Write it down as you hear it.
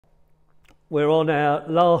We're on our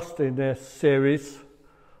last in this series,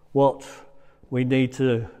 What We Need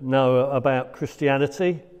to Know About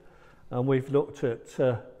Christianity, and we've looked at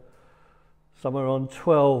somewhere on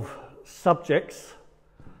 12 subjects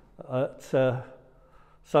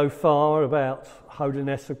so far about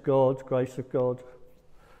holiness of God, grace of God,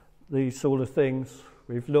 these sort of things.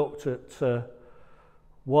 We've looked at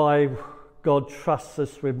why God trusts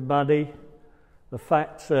us with money, the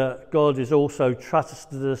fact that God has also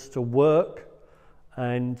trusted us to work,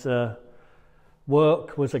 and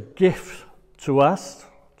work was a gift to us,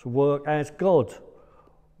 to work as God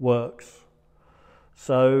works.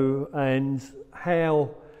 So, and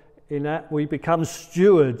how in that we become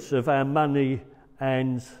stewards of our money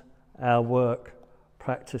and our work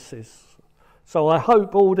practices. So I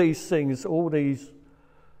hope all these things, all these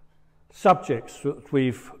subjects that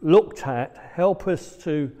we've looked at help us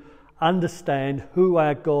to understand who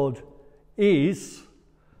our God is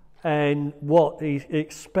and what he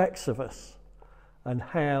expects of us and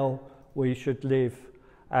how we should live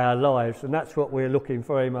our lives. And that's what we're looking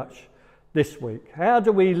very much this week. How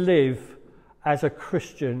do we live as a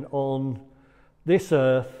Christian on this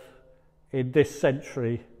earth, in this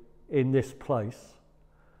century, in this place?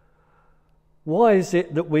 Why is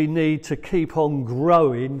it that we need to keep on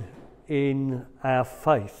growing in our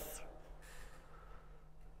faith?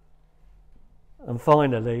 And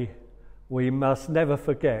finally, we must never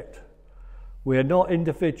forget, we're not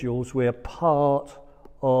individuals, we're part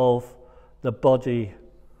of the body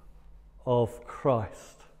of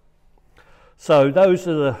Christ. So those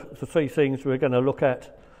are the three things we're going to look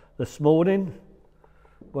at this morning.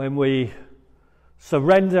 When we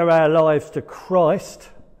surrender our lives to Christ,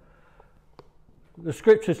 the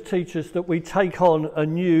scriptures teach us that we take on a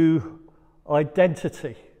new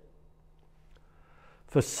identity.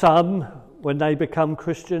 For some, when they become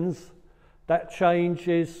Christians, that change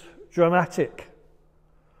is dramatic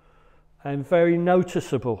and very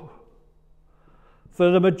noticeable. For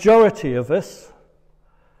the majority of us,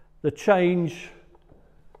 the change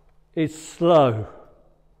is slow,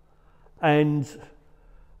 and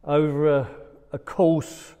over a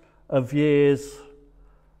course of years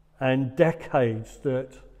and decades that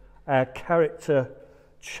our character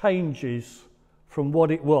changes from what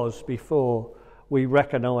it was before we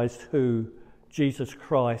recognised who Jesus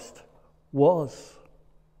Christ was.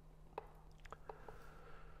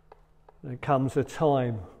 There comes a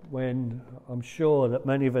time when I'm sure that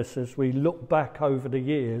many of us, as we look back over the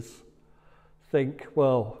years, think,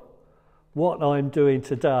 well, what I'm doing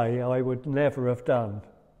today I would never have done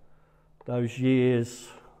those years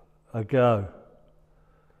ago.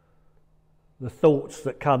 The thoughts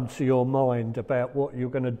that come to your mind about what you're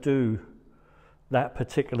going to do that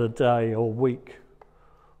particular day or week,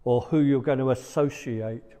 or who you're going to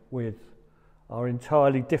associate with, are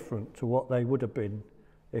entirely different to what they would have been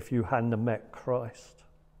if you hadn't met Christ.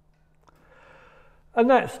 And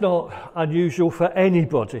that's not unusual for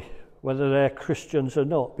anybody, whether they're Christians or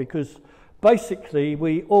not, because basically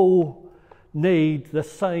we all need the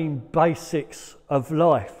same basics of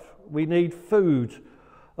life. We need food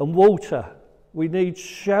and water. We need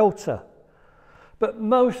shelter. But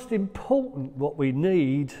most important, what we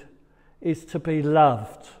need is to be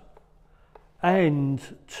loved and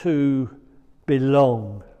to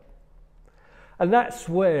belong. And that's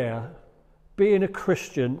where being a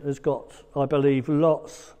Christian has got, I believe,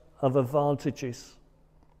 lots of advantages.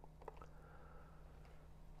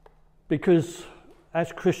 Because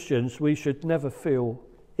as Christians, we should never feel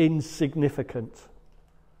insignificant,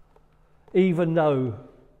 even though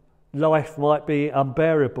life might be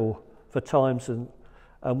unbearable for times and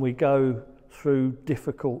we go through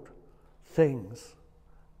difficult things,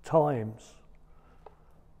 times,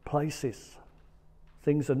 places.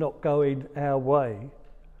 Things are not going our way.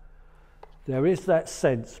 There is that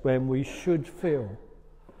sense when we should feel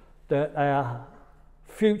that our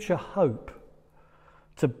future hope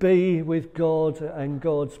to be with God and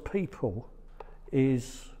God's people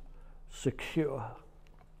is secure.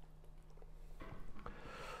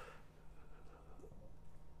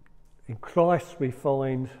 In Christ we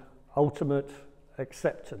find ultimate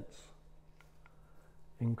acceptance.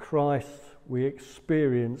 In Christ we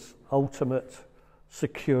experience ultimate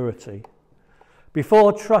security.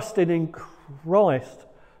 Before trusting in Christ,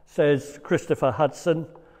 says Christopher Hudson,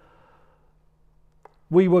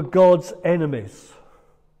 we were God's enemies.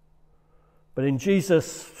 But in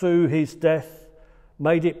Jesus, through his death,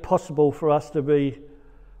 made it possible for us to be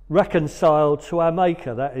reconciled to our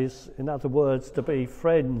Maker. That is, in other words, to be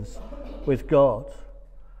friends with God.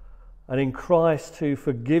 And in Christ, who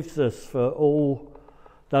forgives us for all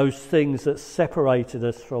those things that separated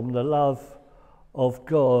us from the love of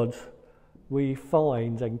God, we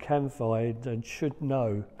find and can find and should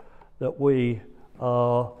know that we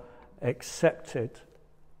are accepted.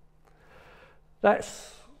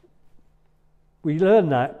 We learn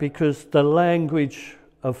that because the language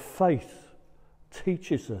of faith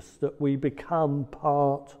teaches us that we become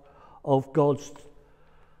part of God's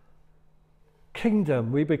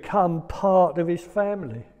kingdom. We become part of his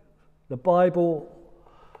family. The Bible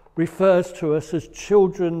refers to us as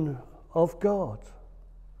children of God,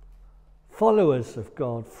 followers of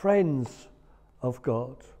God, friends of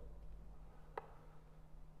God.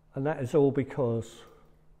 And that is all because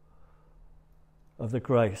of the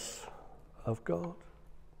grace of God.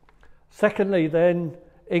 Secondly, then,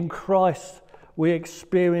 in Christ, we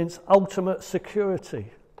experience ultimate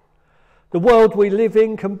security. The world we live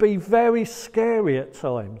in can be very scary at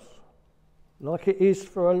times, like it is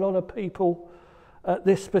for a lot of people at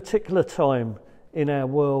this particular time in our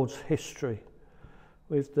world's history,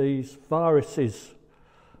 with these viruses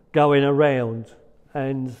going around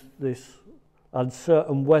and this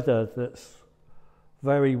uncertain weather that's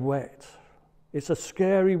very wet. It's a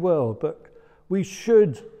scary world, but we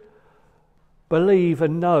should believe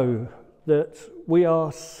and know that we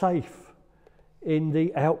are safe in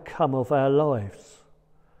the outcome of our lives.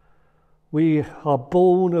 We are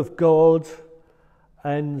born of God,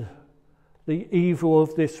 and the evil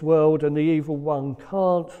of this world and the evil one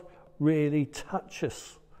can't really touch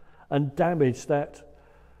us and damage that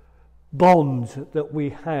bond that we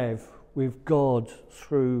have with God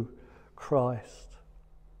through Christ.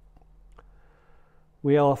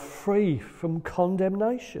 We are free from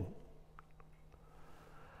condemnation.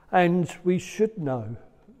 And we should know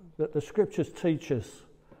that the scriptures teach us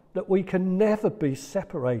that we can never be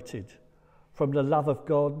separated from the love of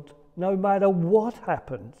God, no matter what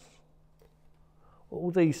happens.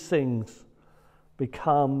 All these things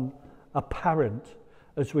become apparent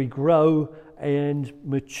as we grow and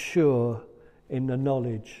mature in the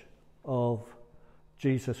knowledge of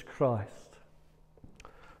Jesus Christ.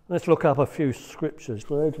 Let's look up a few scriptures.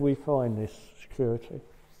 Where do we find this security?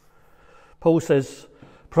 Paul says,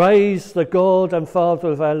 "Praise the God and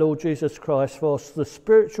Father of our Lord Jesus Christ for the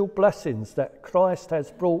spiritual blessings that Christ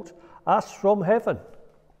has brought us from heaven.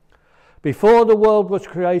 Before the world was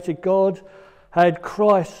created, God had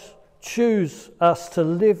Christ choose us to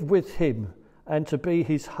live with him and to be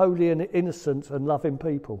his holy and innocent and loving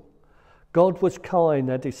people. God was kind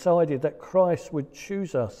and decided that Christ would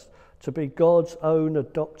choose us to be God's own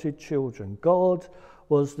adopted children. God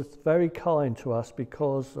was very kind to us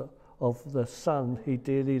because of the Son he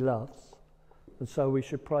dearly loves. And so we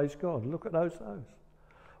should praise God." Look at those.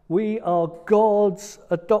 We are God's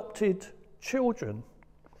adopted children.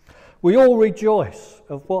 We all rejoice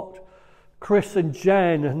of what Chris and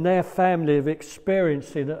Jan and their family are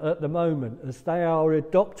experiencing at the moment as they are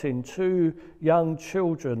adopting 2 young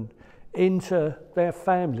children into their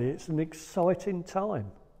family. It's an exciting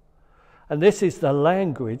time. And this is the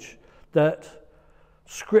language that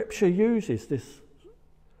Scripture uses, this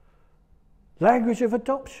language of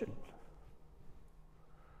adoption.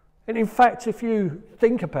 And in fact, if you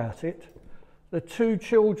think about it, the 2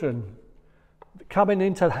 children coming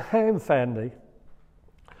into the Ham family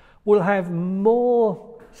will have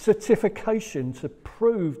more certification to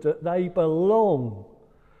prove that they belong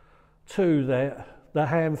to the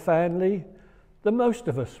Ham family than most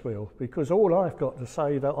of us will, because all I've got to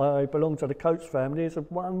say that I belong to the Coates family is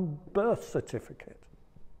one birth certificate.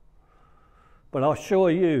 But I assure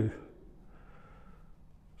you,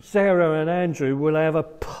 Sarah and Andrew will have a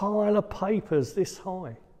pile of papers this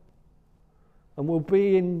high and will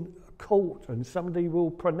be in court and somebody will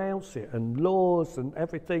pronounce it and laws and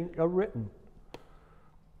everything are written.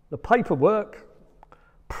 The paperwork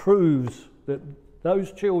proves that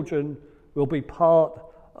those children will be part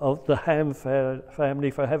of the Ham family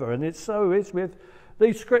forever. And so is with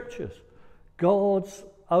these scriptures. God's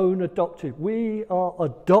own adopted. We are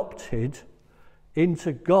adopted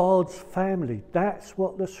into God's family. That's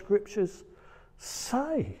what the scriptures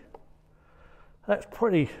say. That's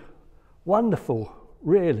pretty wonderful,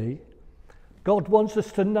 really. God wants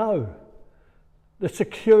us to know the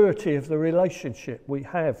security of the relationship we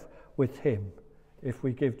have with him if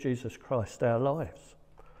we give Jesus Christ our lives.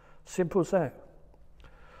 Simple as that.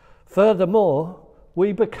 Furthermore,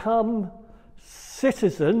 we become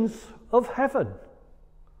citizens of heaven.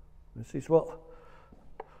 This is what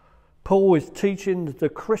Paul is teaching the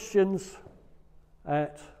Christians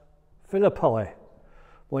at Philippi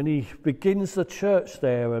when he begins the church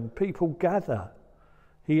there and people gather.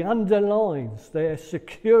 He underlines their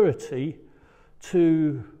security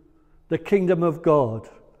to the kingdom of God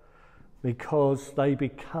because they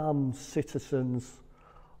become citizens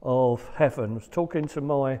of heaven. I was talking to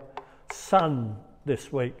my son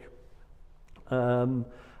this week, and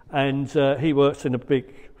he works in a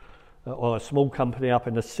big or a small company up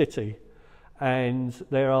in the city, and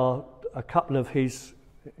there are a couple of his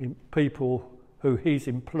people who he's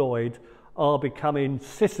employed are becoming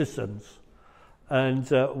citizens. And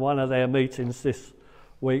one of their meetings this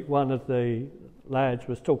week, one of the lads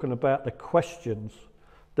was talking about the questions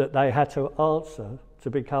that they had to answer to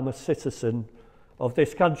become a citizen of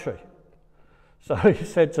this country. So he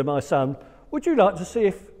said to my son, would you like to see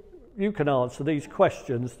if you can answer these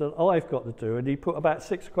questions that I've got to do? And he put about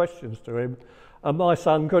 6 questions to him, and my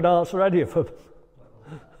son couldn't answer any of them.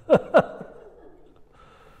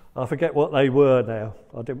 I forget what they were now.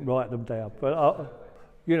 I didn't write them down. But,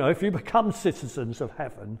 if you become citizens of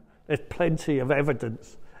heaven, there's plenty of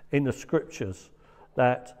evidence in the scriptures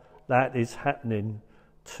that that is happening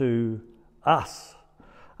to us.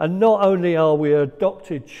 And not only are we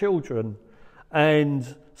adopted children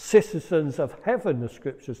and citizens of heaven, the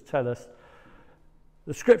scriptures tell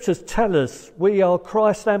us we are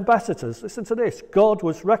Christ's ambassadors. Listen to this. God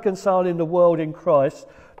was reconciling the world in Christ,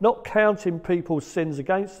 not counting people's sins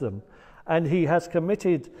against them, and he has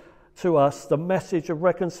committed to us the message of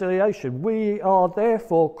reconciliation. We are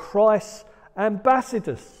therefore Christ's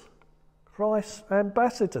ambassadors. Christ's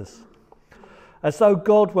ambassadors. As though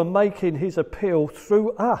God were making his appeal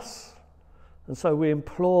through us. And so we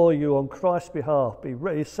implore you on Christ's behalf, be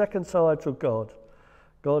reconciled to God.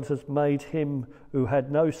 God has made him who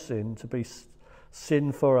had no sin to be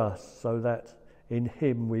sin for us, so that in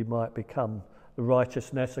him we might become the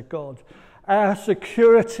righteousness of God. Our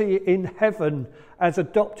security in heaven as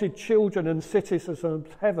adopted children and citizens of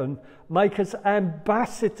heaven make us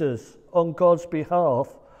ambassadors on God's behalf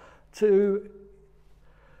to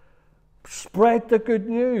spread the good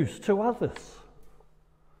news to others.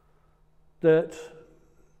 That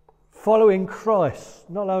following Christ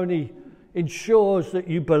not only ensures that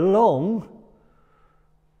you belong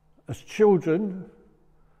as children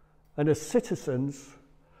and as citizens,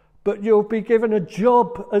 but you'll be given a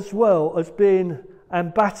job as well as being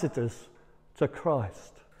ambassadors to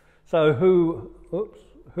Christ. So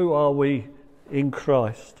who are we in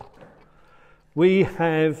Christ? We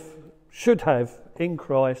should have in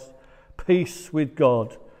Christ peace with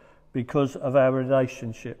God because of our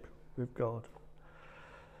relationship with God.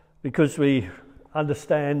 Because we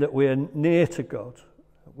understand that we're near to God.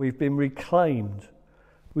 We've been reclaimed.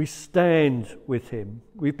 We stand with him.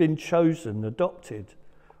 We've been chosen, adopted.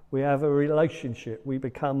 We have a relationship. We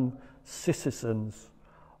become citizens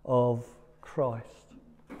of Christ.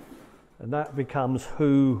 And that becomes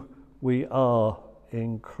who we are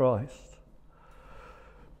in Christ.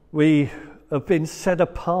 We have been set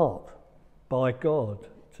apart by God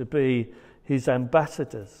to be his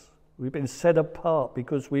ambassadors. We've been set apart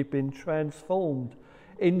because we've been transformed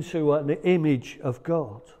into an image of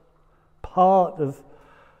God. Part of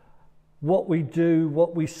what we do,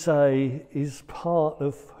 what we say, is part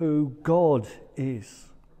of who God is.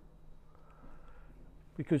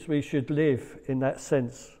 Because we should live in that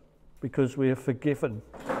sense, because we are forgiven.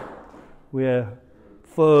 We're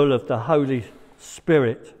full of the Holy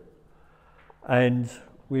Spirit, and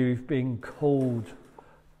we've been called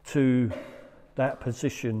to that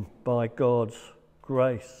position by God's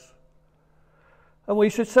grace. And we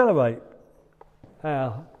should celebrate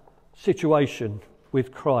our situation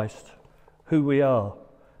with Christ, who we are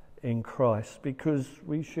in Christ, because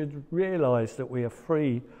we should realise that we are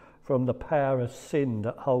free from the power of sin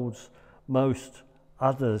that holds most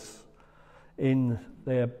others in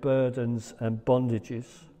their burdens and bondages.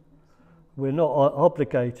 We're not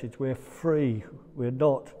obligated, we're free, we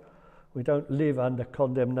don't live under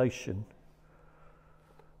condemnation.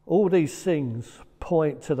 All these things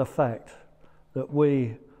point to the fact that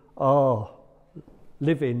we are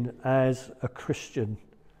living as a Christian.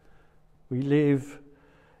 We live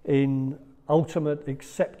in ultimate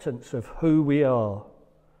acceptance of who we are,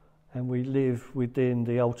 and we live within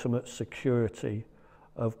the ultimate security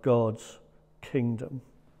of God's kingdom.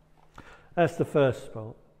 That's the first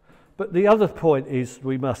part. But the other point is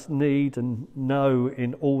we must need and know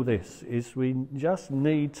in all this is we just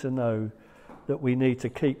need to know that we need to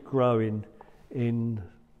keep growing in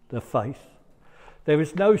the faith. There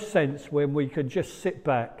is no sense when we can just sit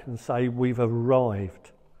back and say we've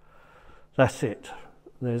arrived. That's it.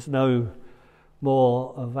 There's no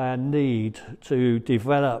more of our need to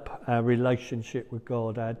develop our relationship with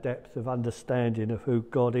God, our depth of understanding of who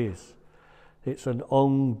God is. It's an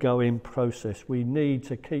ongoing process. We need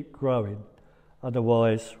to keep growing,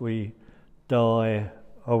 otherwise we die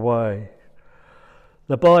away.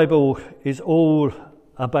 The Bible is all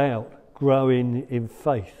about growing in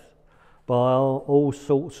faith by all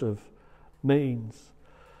sorts of means.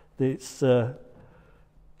 It's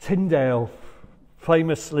Tyndale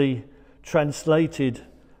famously translated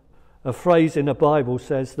a phrase in the Bible,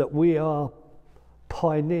 says that we are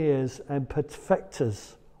pioneers and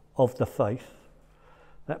perfecters of the faith.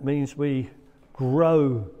 That means we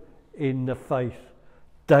grow in the faith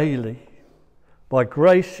daily. By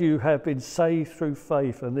grace you have been saved through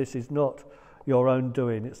faith, and this is not your own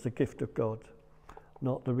doing, it's the gift of God,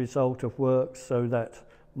 not the result of works, so that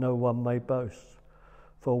no one may boast.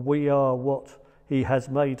 For we are what he has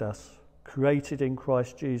made us, created in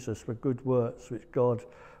Christ Jesus for good works, which God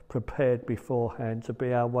prepared beforehand to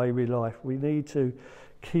be our way of life. We need to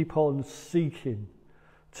keep on seeking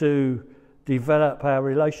to develop our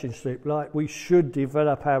relationship like we should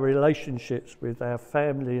develop our relationships with our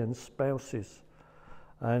family and spouses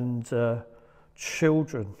and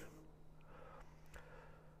children.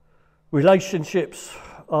 Relationships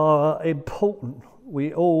are important.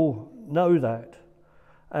 We all know that.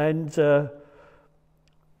 And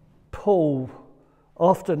Paul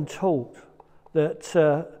often taught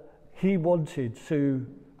that he wanted to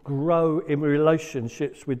grow in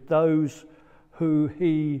relationships with those who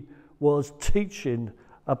he was teaching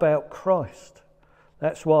about Christ.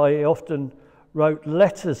 That's why he often wrote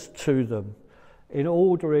letters to them in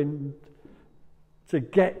order to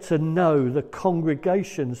get to know the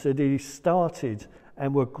congregations that he started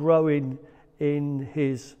and were growing in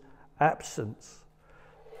his absence.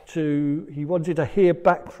 He wanted to hear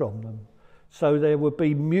back from them so there would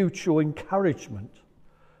be mutual encouragement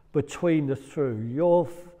between the two. Your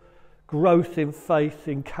growth in faith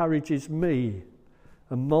encourages me,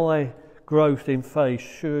 and my growth in faith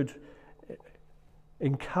should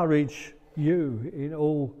encourage you in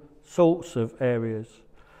all sorts of areas.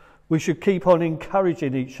 We should keep on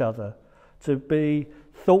encouraging each other to be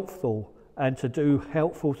thoughtful and to do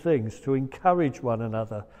helpful things, to encourage one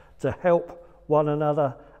another, to help one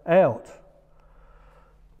another out.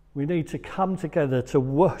 We need to come together to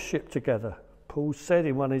worship together. Paul said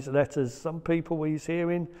in one of his letters, some people he's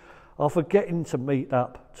hearing are forgetting to meet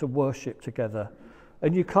up to worship together.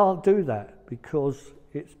 And you can't do that because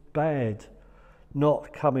it's bad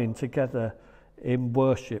not coming together in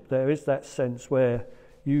worship. There is that sense where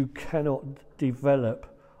you cannot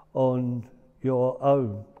develop on your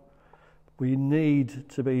own. We need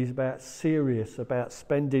to be serious about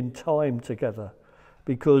spending time together,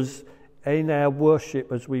 because in our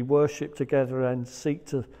worship, as we worship together and seek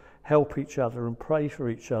to help each other and pray for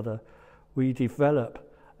each other, we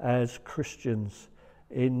develop as Christians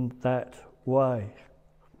in that way.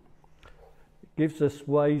 It gives us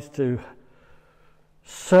ways to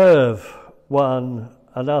serve one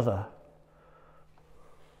another.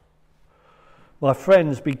 My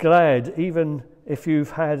friends, be glad, even if you've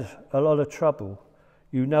had a lot of trouble.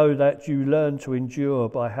 You know that you learn to endure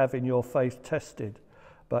by having your faith tested,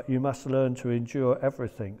 but you must learn to endure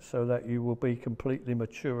everything so that you will be completely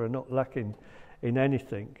mature and not lacking in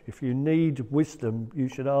anything. If you need wisdom, you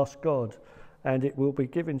should ask God, and it will be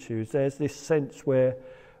given to you. There's this sense where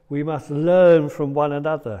we must learn from one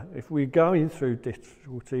another. If we're going through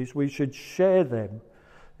difficulties, we should share them.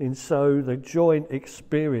 And so the joint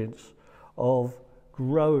experience of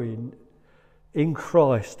growing in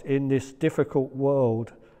Christ in this difficult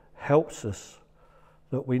world helps us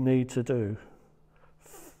that we need to do.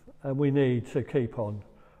 And we need to keep on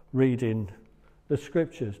reading the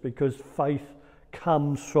scriptures, because faith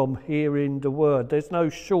comes from hearing the word. There's no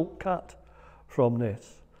shortcut from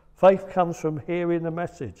this. Faith comes from hearing the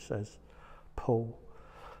message, says Paul.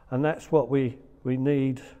 And that's what we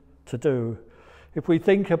need to do. If we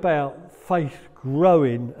think about faith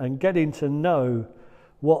growing and getting to know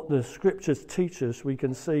what the scriptures teach us, we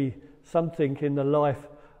can see something in the life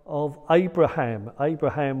of Abraham.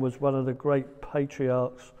 Abraham was one of the great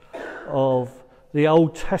patriarchs of the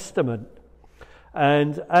Old Testament.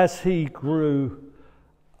 And as he grew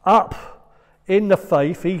up in the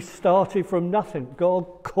faith, he started from nothing.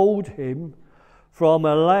 God called him from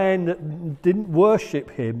a land that didn't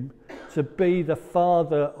worship him to be the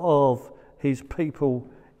father of his people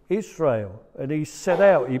Israel. And he set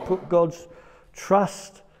out, he put God's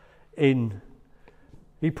trust in.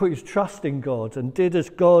 He put his trust in God and did as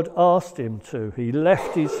God asked him to. He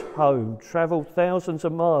left his home, travelled thousands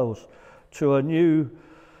of miles to a new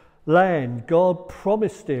land. God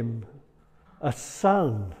promised him a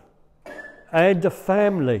son and a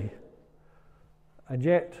family. And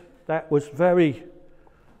yet that was very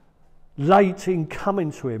late in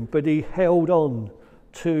coming to him, but he held on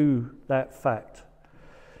to that fact.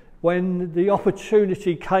 When the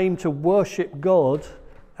opportunity came to worship God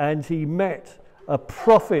and he met a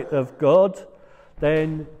prophet of God,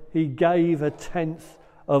 then he gave a tenth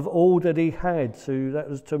of all that he had that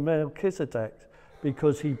was to Melchizedek,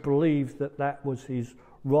 because he believed that that was his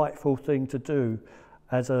rightful thing to do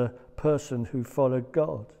as a person who followed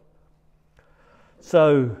God.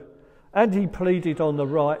 So, and he pleaded on the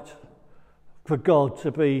right for God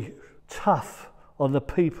to be tough on the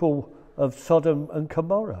people of Sodom and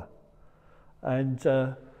Gomorrah.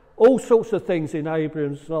 And all sorts of things in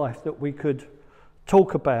Abraham's life that we could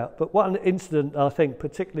talk about. But one incident I think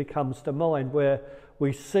particularly comes to mind where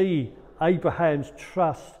we see Abraham's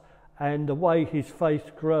trust and the way his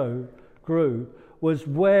faith grew was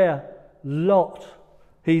where Lot,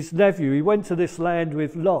 his nephew, he went to this land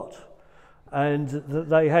with Lot, and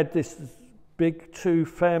they had this big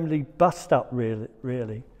two-family bust-up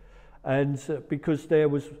really. And because there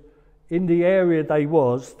was, in the area they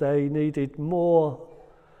needed more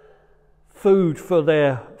food for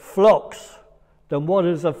their flocks than what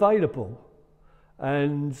is available.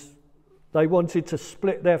 And they wanted to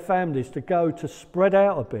split their families to spread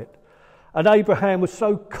out a bit. And Abraham was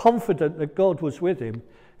so confident that God was with him,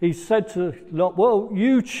 he said to Lot, well,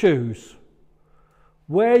 you choose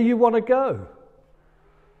where you want to go.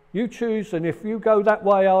 You choose, and if you go that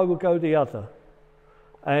way, I will go the other.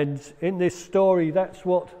 And in this story, that's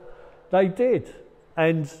what they did.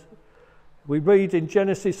 And we read in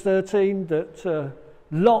Genesis 13 that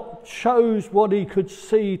Lot chose what he could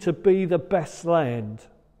see to be the best land.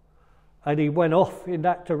 And he went off in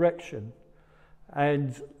that direction.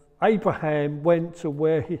 And Abraham went to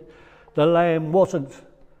where the land wasn't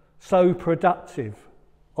so productive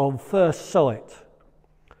on first sight.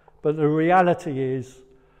 But the reality is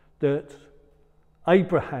that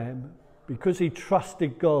Abraham, because he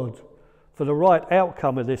trusted God for the right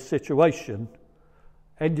outcome of this situation,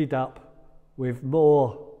 ended up with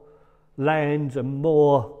more land and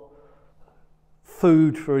more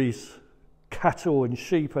food for his cattle and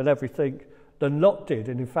sheep and everything than Lot did.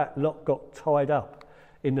 And in fact, Lot got tied up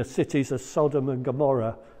in the cities of Sodom and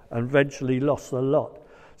Gomorrah and eventually lost a lot.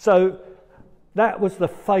 So that was the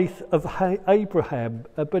faith of Abraham,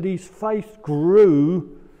 but his faith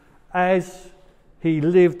grew as he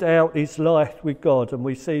lived out his life with God. And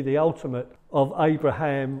we see the ultimate of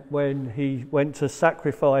Abraham when he went to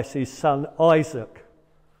sacrifice his son Isaac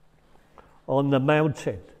on the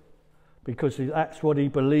mountain, because that's what he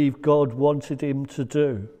believed God wanted him to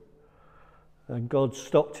do. And God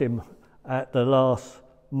stopped him at the last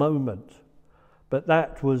moment. But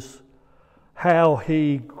that was how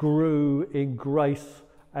he grew in grace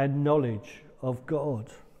and knowledge of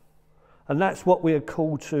God. And that's what we are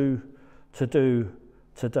called to do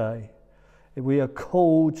today. We are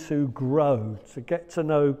called to grow, to get to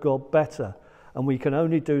know God better. And we can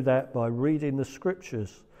only do that by reading the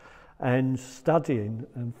scriptures and studying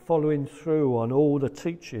and following through on all the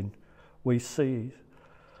teaching we see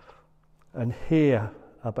and hear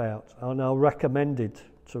about and are recommended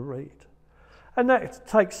to read. And that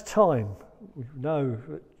takes time. We know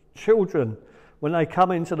that children, when they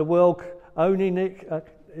come into the world, only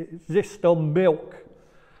exist on milk.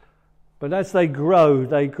 But as they grow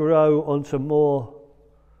onto more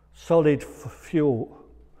solid food.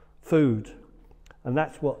 And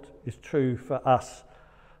that's what is true for us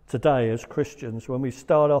today as Christians. When we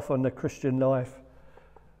start off on the Christian life,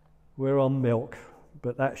 we're on milk,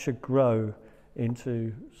 but that should grow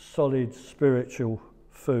into solid spiritual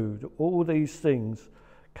food. All these things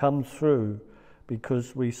come through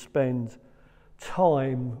because we spend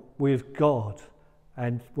time with God.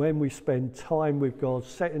 And when we spend time with God,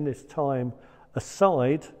 setting this time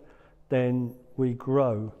aside, then we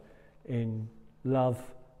grow in love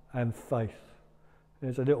and faith.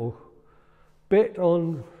 There's a little bit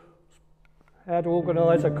on how to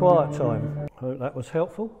organise a quiet time. I hope that was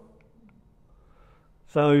helpful.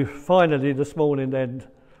 So finally this morning then,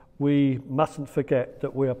 we mustn't forget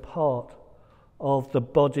that we are part of the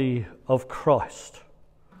body of Christ.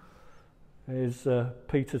 Is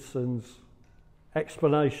Peterson's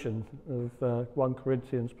explanation of 1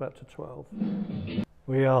 Corinthians chapter 12.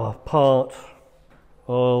 We are part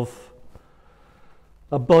of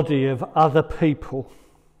a body of other people.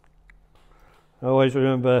 I always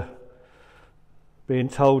remember being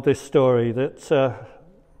told this story that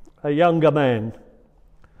a younger man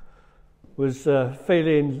was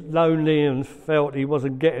feeling lonely and felt he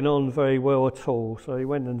wasn't getting on very well at all. So he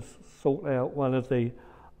went and sought out one of the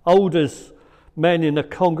oldest men in the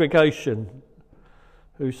congregation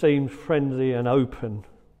who seemed friendly and open.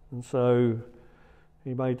 And so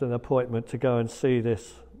he made an appointment to go and see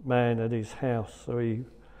this man at his house. So he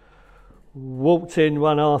walked in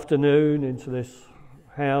one afternoon into this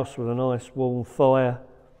house with a nice warm fire,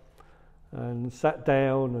 and sat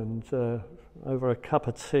down, and over a cup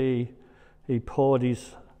of tea he poured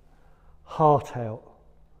his heart out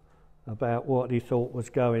about what he thought was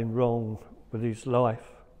going wrong with his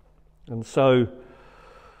life. And so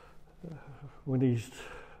when he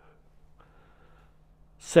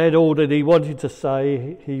said all that he wanted to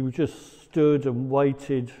say, he just stood and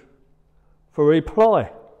waited for a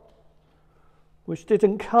reply, which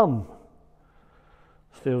didn't come.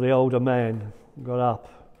 Still, the older man got up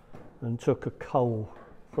and took a coal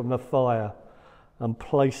from the fire and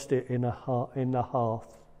placed it in the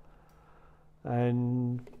hearth,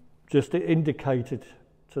 and just indicated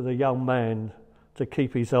to the young man to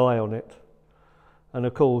keep his eye on it. And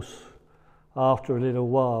of course, after a little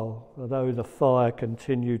while, although the fire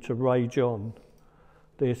continued to rage on,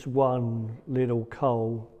 this one little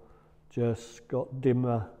coal just got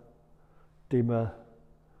dimmer,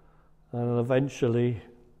 and eventually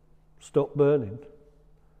stopped burning.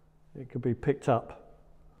 It could be picked up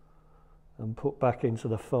and put back into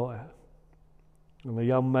the fire. And the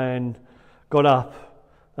young man got up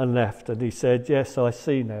and left, and he said, "Yes, I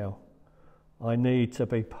see now. I need to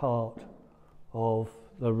be part of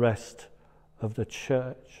the rest of the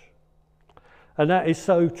church." And that is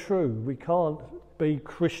so true. We can't be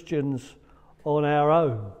Christians on our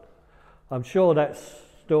own. I'm sure that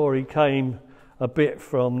story came a bit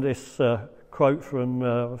from this quote from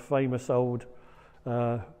a famous old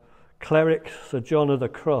cleric, Sir John of the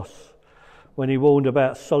Cross, when he warned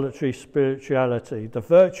about solitary spirituality. "The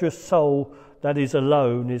virtuous soul that is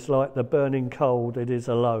alone is like the burning coal that is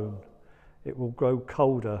alone. It will grow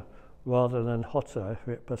colder rather than hotter if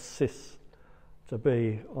it persists to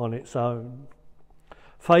be on its own."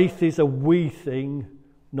 Faith is a we thing,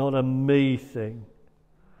 not a me thing.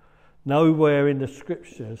 Nowhere in the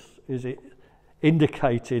scriptures is it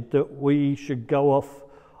indicated that we should go off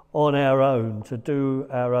on our own to do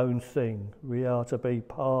our own thing. We are to be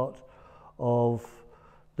part of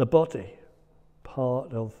the body,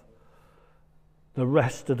 part of the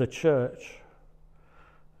rest of the church.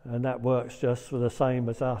 And that works just for the same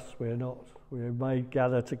as us. We may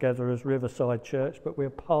gather together as Riverside Church, but we're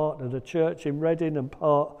part of the church in Reading and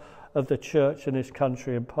part of the church in this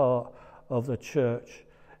country and part of the church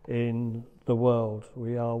in the world.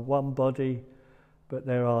 We are one body, but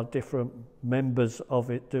there are different members of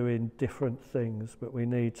it doing different things, but we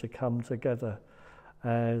need to come together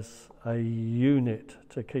as a unit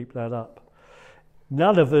to keep that up.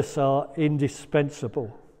 None of us are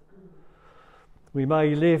indispensable. We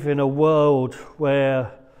may live in a world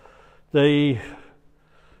where the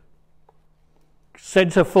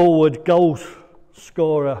centre-forward goal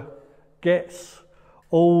scorer gets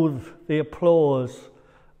all the applause,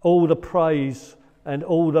 all the praise and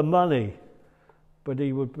all the money, but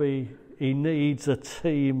he needs a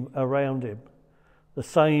team around him. The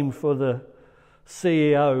same for the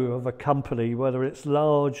CEO of a company, whether it's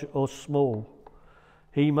large or small.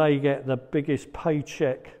 He may get the biggest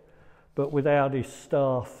paycheck, but without his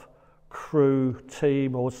staff, crew,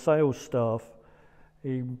 team or sales staff,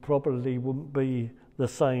 he probably wouldn't be the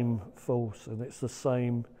same force. And it's the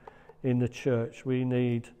same in the church. We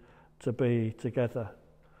need to be together.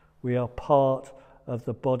 We are part of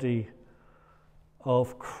the body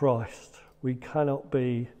of Christ. We cannot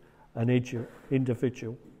be an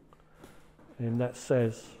individual. And that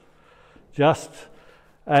says, just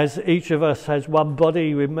as each of us has one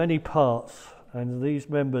body with many parts, and these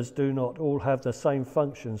members do not all have the same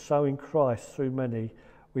function, so in Christ, through many,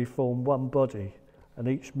 we form one body, and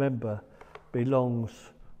each member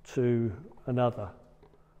belongs to another.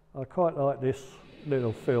 I quite like this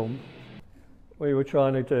little film we were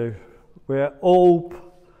trying to do. We're all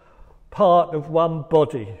part of one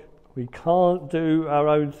body. We can't do our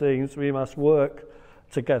own things. We must work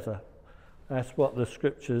together. That's what the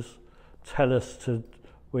scriptures tell us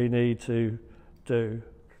we need to do.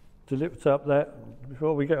 To lift up that,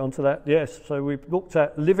 before we get onto that, yes, so we've looked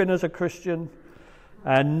at living as a Christian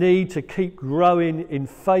and need to keep growing in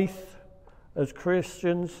faith as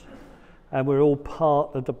Christians, and we're all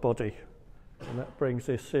part of the body. And that brings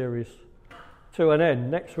this series to an end.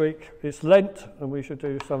 Next week it's Lent, and we should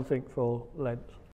do something for Lent.